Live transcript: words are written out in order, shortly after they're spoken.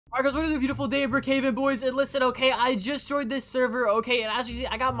Alright guys, what a beautiful day in Brookhaven, boys. And listen, okay, I just joined this server, okay, and as you see,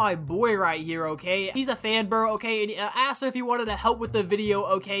 I got my boy right here, okay. He's a fan, bro, okay, and I asked him if he wanted to help with the video,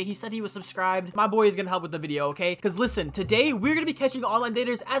 okay. He said he was subscribed. My boy is gonna help with the video, okay? Because listen, today we're gonna be catching online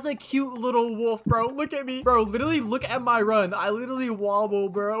daters as a cute little wolf, bro. Look at me, bro. Literally, look at my run. I literally wobble,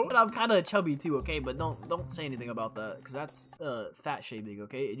 bro. And I'm kind of chubby too, okay? But don't say anything about that, because that's fat shaming,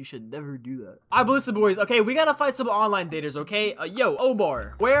 okay? And you should never do that. Alright, but listen, boys, okay, we gotta find some online daters, okay? Yo,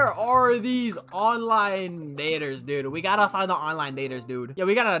 Omar, where are these online daters, dude? We gotta find the online daters, dude. Yeah,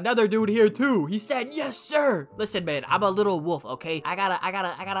 we got another dude here too. He said, yes, sir. Listen, man, I'm a little wolf, okay? I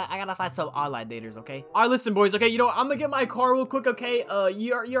gotta find some online daters, okay? All right, listen, boys, okay? You know, I'm gonna get my car real quick, okay?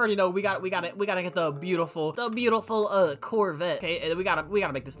 You already know we gotta get the beautiful Corvette, okay? And we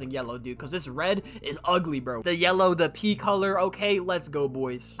gotta make this thing yellow, dude, because this red is ugly, bro. The yellow, the pea color, okay? Let's go,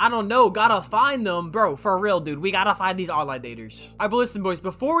 boys. I don't know, gotta find them, bro. For real, dude. We gotta find these online daters. All right, but listen, boys,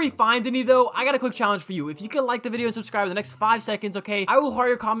 before we find any though, I got a quick challenge for you. If you can like the video and subscribe in the next 5 seconds, okay, I will heart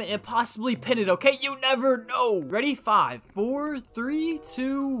your comment and possibly pin it, okay? You never know. Ready? 5, 4, 3,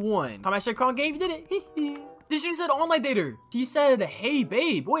 2, 1. Comment, share, comment, game. You did it. This dude said online dater. He said, hey,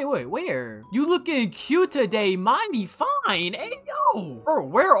 babe. Wait, where? You looking cute today. Mighty fine. Hey, yo. Bro,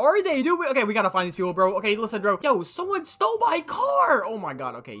 where are they, dude? Okay, we gotta find these people, bro. Okay, listen, bro. Yo, someone stole my car. Oh my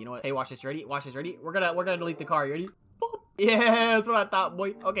God. Okay, you know what? Hey, watch this. Ready? Watch this. Ready? We're gonna delete the car. You ready? Yeah, that's what I thought,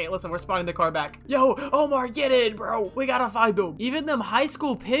 boy. Okay, listen, we're spawning the car back. Yo, Omar, get in, bro. We gotta find them. Even them high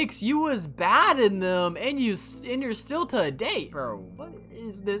school pics, you was bad in them, and you're still to date, bro. What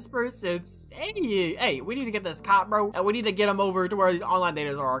is this person saying? Hey, we need to get this cop, bro, and we need to get him over to where the online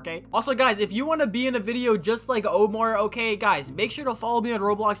daters are, okay? Also, guys, if you want to be in a video just like Omar, okay, guys, make sure to follow me on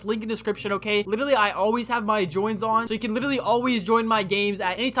Roblox. Link in description, okay? Literally, I always have my joins on, so you can literally always join my games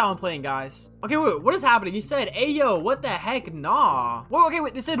at any time I'm playing, guys. Okay, wait, what is happening? He said, hey, yo, what the heck? Nah. Whoa, okay,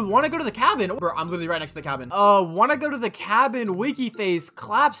 wait, they said wanna go to the cabin. Bro, I'm literally right next to the cabin. Wanna go to the cabin, wiki face,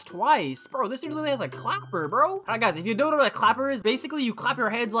 claps twice. Bro, this dude literally has a clapper, bro. Alright, guys, if you don't know what a clapper is, basically you clap your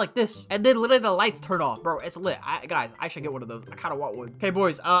hands like this, and then literally the lights turn off. Bro, it's lit. Guys, I should get one of those. I kinda want one. Okay,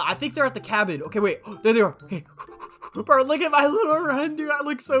 boys, I think they're at the cabin. Okay, wait, there they are. Okay. Bro, look at my little run, dude. I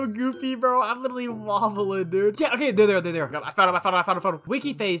look so goofy, bro. I'm literally wobbling, dude. Yeah, okay, there they are. I found him.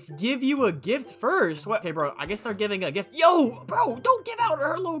 Wiki face, give you a gift first. What? Okay, bro, I guess they're giving a gift. Yo, bro, don't give out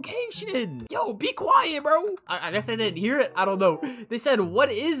her location. Yo, be quiet, bro. I guess I didn't hear it. I don't know. They said,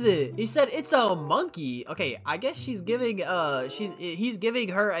 what is it? He said, it's a monkey. Okay, I guess he's giving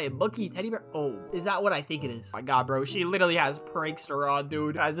her a monkey teddy bear. Oh, is that what I think it is? Oh my God, bro, she literally has prankster on,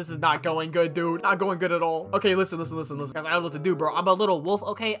 dude. Guys, this is not going good, dude. Not going good at all. Okay, listen. Guys, I don't know what to do, bro. I'm a little wolf,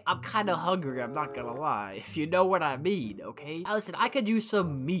 okay? I'm kind of hungry, I'm not gonna lie. If you know what I mean, okay? Now, listen, I could use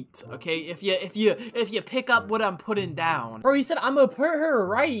some meat, okay? If you pick up what I'm putting down. Bro, he said, I'm gonna put her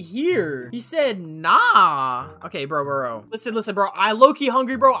right here. He said, nah. Okay, bro. Listen, bro. I low-key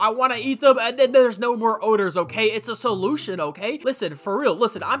hungry, bro. I want to eat them, and then there's no more odors, okay? It's a solution, okay? Listen, for real.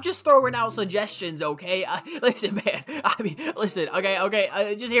 Listen, I'm just throwing out suggestions, okay? Listen, man. I mean, listen,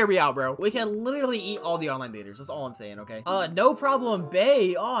 okay? Just hear me out, bro. We can literally eat all the online daters. That's all I'm saying, okay? No problem,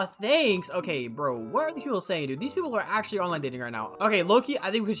 bae. Oh, thanks. Okay, bro. What are these people saying, dude? These people are actually online dating right now. Okay, Loki,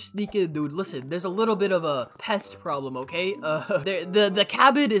 I think we should sneak in, dude. Listen, there's a little bit of a pest problem, okay? The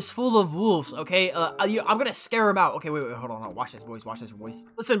cabin is full of wolves, okay? I'm gonna scare them out. Okay, wait, hold on. Watch this, boys.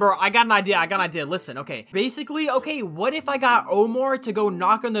 Listen, bro, I got an idea. Listen, okay. Basically, okay, what if I got Omar to go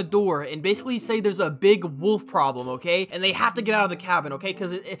knock on the door and basically say there's a big wolf problem, okay? And they have to get out of the cabin, okay?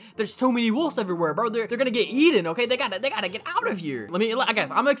 Because there's too many wolves everywhere, bro. They're gonna get eaten, okay? They gotta get out of here.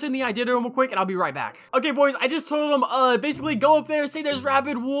 Guys, I'm gonna extend the idea to them real quick, and I'll be right back. Okay, boys, I just told them, basically go up there, say there's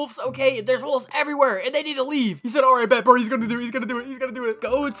rabid wolves, okay? There's wolves everywhere, and they need to leave. He said, all right, bet, bro, he's gonna do it.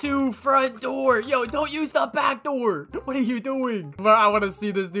 Go to front door. Yo, don't use the back door. What are you doing? Bro, I wanna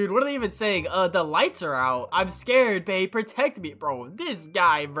see this, dude. What are they even saying? The lights are out. I'm scared, babe. Protect me, bro. This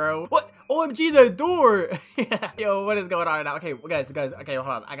guy, bro. What? OMG, the door. Yo, what is going on right now? Okay, guys, okay, hold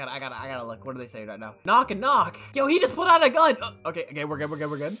on. I gotta look. What are they saying right now? Knock. Yo, he just pulled out a gun. Okay, we're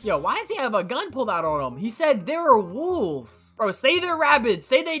good. Yo, why does he have a gun pulled out on him? He said there are wolves. Bro, say they're rabid.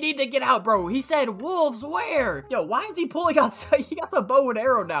 Say they need to get out, bro. He said wolves where? Yo, why is he pulling out? He got some bow and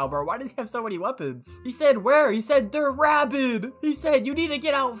arrow now, bro. Why does he have so many weapons? He said where? He said they're rabid. He said you need to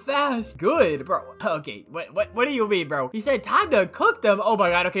get out fast. Good, bro. Okay, what do you mean, bro? He said time to cook them. Oh my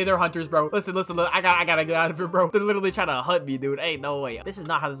God. Okay, they're hunters, bro. bro. Listen, look, I gotta get out of here, bro. They're literally trying to hunt me, dude. Ain't no way. This is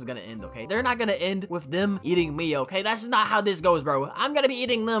not how this is gonna end, okay? They're not gonna end with them eating me, okay? That's not how this goes, bro. I'm gonna be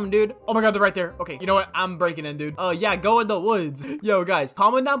eating them, dude. Oh my god, they're right there. Okay, you know what? I'm breaking in, dude. Yeah, go in the woods. Yo, guys,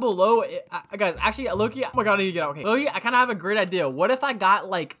 comment down below. Guys, actually, Loki, oh my god, I need to get out. Okay, Loki, I kind of have a great idea. What if I got,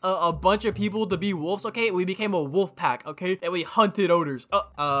 like, a bunch of people to be wolves, okay? We became a wolf pack, okay? And we hunted oders.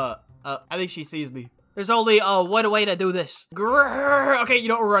 I think she sees me. There's only one way to do this. Grrr. Okay, you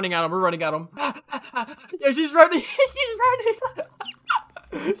know what? We're running at him. We're running at him. Yeah, she's running. She's running.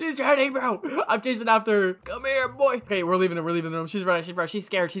 She's running, bro. I'm chasing after her. Come here, boy. Okay, we're leaving her. We're leaving the room. She's running. She's running. She's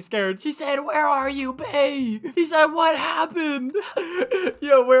scared. She's scared. She said, "Where are you, babe?" He said, "What happened?"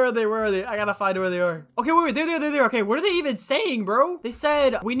 Yo, where are they? Where are they? I gotta find where they are. Okay, wait. There. Okay, what are they even saying, bro? They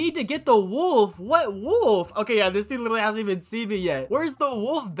said, "We need to get the wolf." What wolf? Okay, yeah, this dude literally hasn't even seen me yet. Where's the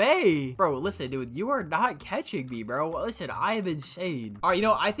wolf bay? Bro, listen, dude. You are not catching me, bro. Listen, I am insane. All right, you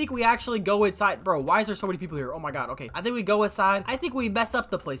know, I think we actually go inside. Bro, why is there so many people here? Oh my god. Okay, I think we go inside. I think we mess up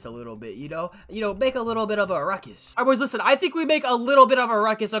the place a little bit, you know, make a little bit of a ruckus. All right, boys, listen, I think we make a little bit of a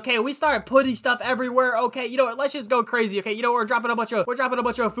ruckus, okay? We start putting stuff everywhere, okay? You know what, let's just go crazy, okay? You know, we're dropping a bunch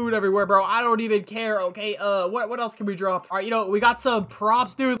of food everywhere, bro. I don't even care, okay? What else can we drop? All right, you know, we got some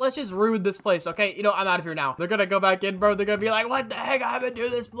props, dude. Let's just ruin this place, okay? You know, I'm out of here now. They're gonna go back in, bro. They're gonna be like, what the heck happened to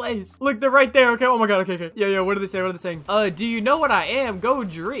this place? Look, they're right there, okay? Oh my god, okay. Yeah, what are they saying? What are they saying? Do you know what I am? Go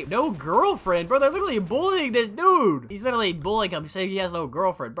dream. No girlfriend, bro. They're literally bullying this dude. He's literally bullying him, saying he has no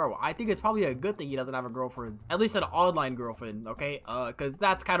girlfriend, bro. I think it's probably a good thing he doesn't have a girlfriend. At least an online girlfriend, okay? Cause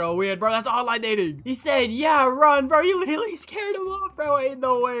that's kind of weird, bro. That's online dating. He said, yeah, run, bro. You literally scared him off, bro. Ain't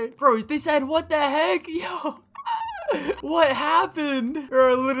no way. Bro, they said, what the heck? Yo. What happened?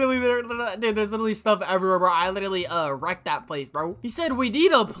 Bro, literally, there's literally stuff everywhere, bro. I literally, wrecked that place, bro. He said, we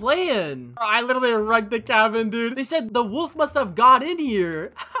need a plan. Bro, I literally wrecked the cabin, dude. They said the wolf must have got in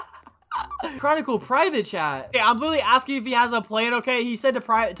here. Kronikle private chat. Okay, I'm literally asking if he has a plan, okay? He said to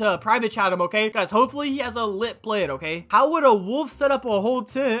private chat him, okay? Guys, hopefully he has a lit plan, okay? How would a wolf set up a whole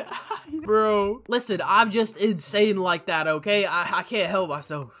tent? Bro, listen, I'm just insane like that, okay? I can't help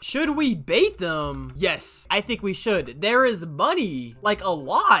myself. Should we bait them? Yes, I think we should. There is money, like a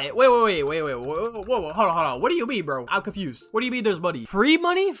lot. Wait. Whoa, hold on. What do you mean, bro? I'm confused. What do you mean there's money? Free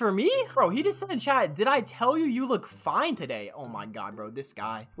money for me? Bro, he just said in chat, did I tell you you look fine today? Oh my god, bro, this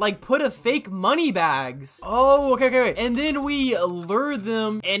guy. Like, put a fake money bags. Oh, okay. And then we lure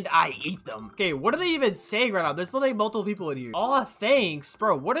them and I eat them. Okay, what are they even saying right now? There's literally multiple people in here. Aw, thanks,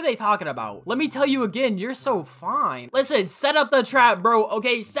 bro. What are they talking about? Let me tell you again, you're so fine. Listen, set up the trap, bro.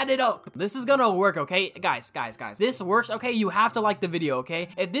 Okay, set it up. This is gonna work, okay? Guys. This works, okay? You have to like the video, okay?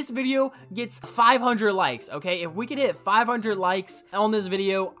 If this video gets 500 likes, okay? If we can hit 500 likes on this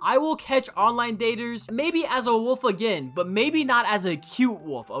video, I will catch online daters, maybe as a wolf again, but maybe not as a cute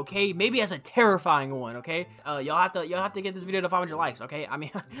wolf, okay? Maybe as a terrifying one, okay? Y'all have to get this video to 500 likes, okay? I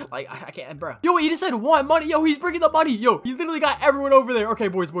mean, like, I can't, bro. Yo, he just said want money. Yo, he's bringing the money. Yo, he's literally got everyone over there. Okay,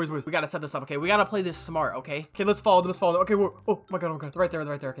 boys. We gotta set this up, okay? We gotta play this smart, okay? Okay, let's follow them. Okay, oh my god. Right there.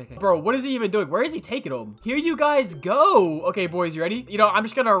 Okay. Bro, what is he even doing? Where is he taking them? Here you guys go. Okay, boys, you ready? You know, I'm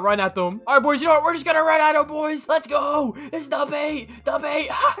just gonna run at them. All right, boys, you know what? We're just gonna run at them, boys. Let's go. It's the bait. Yo,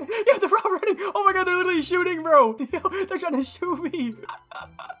 they're all running. Oh my god, they're literally shooting, bro. Yo, they're trying to shoot me.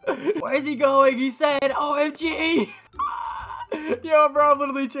 Where is he going? He said, OMG. Yo, bro, I'm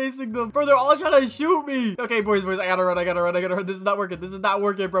literally chasing them. Bro, they're all trying to shoot me. Okay, boys, I gotta run. This is not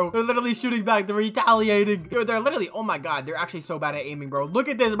working, bro. They're literally shooting back. They're retaliating. Yo, they're literally, oh my god, they're actually so bad at aiming, bro. Look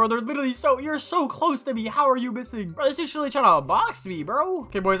at this, bro. They're literally you're so close to me. How are you missing? Bro, this is really trying to box me, bro.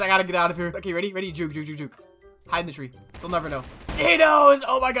 Okay, boys, I gotta get out of here. Okay, ready? Juke. Hide in the tree. They'll never know. He knows.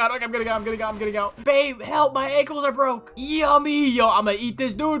 Oh my god. Okay, I'm getting out. Babe, help. My ankles are broke. Yummy. Yo, I'm gonna eat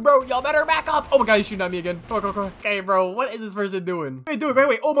this dude, bro. Y'all better back up. Oh my god, he's shooting at me again. Go. Okay, bro. What is this person doing? Wait.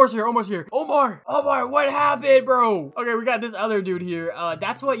 Omar's here. Omar, what happened, bro? Okay, we got this other dude here.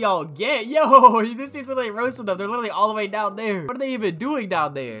 That's what y'all get. Yo, this dude's literally roasting them. They're literally all the way down there. What are they even doing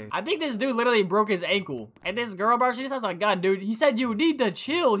down there? I think this dude literally broke his ankle. And this girl, bro, she just has a gun, dude. He said you need to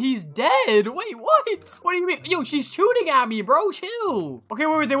chill. He's dead. Wait, what? What do you mean? Yo, she's shooting at me, bro. Chill. Okay,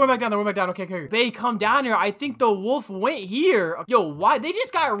 wait. They went back down. Okay. They come down here. I think the wolf went here. Yo, why? They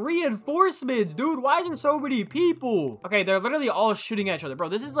just got reinforcements, dude. Why is there so many people? Okay, they're literally all shooting at each other, bro.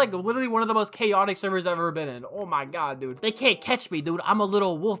 This is like literally one of the most chaotic servers I've ever been in. Oh my god, dude. They can't catch me, dude. I'm a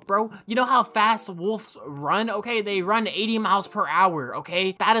little wolf, bro. You know how fast wolves run? Okay, they run 80 miles per hour,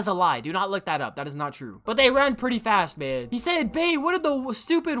 okay? That is a lie. Do not look that up. That is not true. But they run pretty fast, man. He said, babe, what did the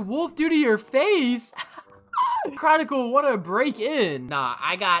stupid wolf do to your face? Kronikle, what a break in. Nah,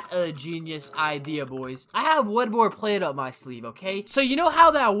 I got a genius idea, boys. I have one more plan up my sleeve, okay? So you know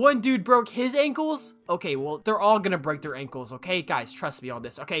how that one dude broke his ankles? Okay, well, they're all gonna break their ankles, okay? Guys, trust me on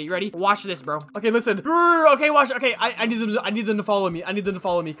this. Okay, you ready? Watch this, bro. Okay, listen. Okay, watch. Okay, I need them to follow me. I need them to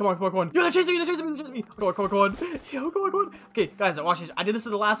follow me. Come on, come on, come on. Yo, they're chasing me. They're chasing me. They're chasing me. Come on, come on, come on. Yo, come on, come on. Okay, guys, watch this. I did this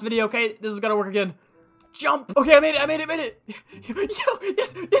in the last video, okay? This is gonna work again. Jump. Okay, I made it. Yo,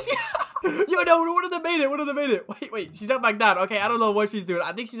 yes. Yo, no, one of them made it. Wait, she jumped back down. Okay, I don't know what she's doing.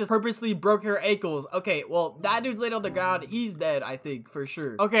 I think she just purposely broke her ankles. Okay, well, that dude's laid on the ground. He's dead, I think, for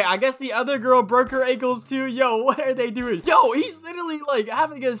sure. Okay, I guess the other girl broke her ankles too. Yo, what are they doing? Yo, he's literally like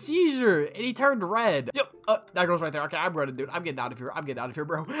having a seizure and he turned red. Yo, that girl's right there. Okay, I'm running, dude. I'm getting out of here,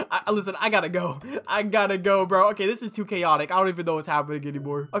 bro. Listen, I gotta go, bro. Okay, this is too chaotic. I don't even know what's happening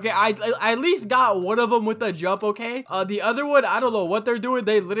anymore. Okay, I at least got one of them with a jump, okay? The other one, I don't know what they're doing.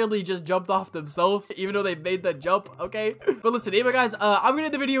 They literally just jumped off themselves, even though they made the jump, okay? But listen, anyway, guys, I'm gonna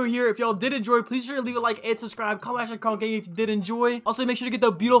end the video here. If y'all did enjoy, please sure to leave a like and subscribe. Comment, gang if you did enjoy. Also, make sure to get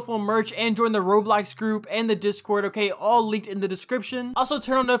the beautiful merch and join the Roblox group and the Discord, okay? All linked in the description. Also,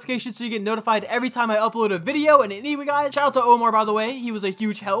 turn on notifications so you get notified every time I upload a video. And anyway, guys, shout out to Omar, by the way. He was a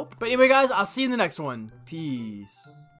huge help. But anyway, guys, I'll see you in the next one. Peace.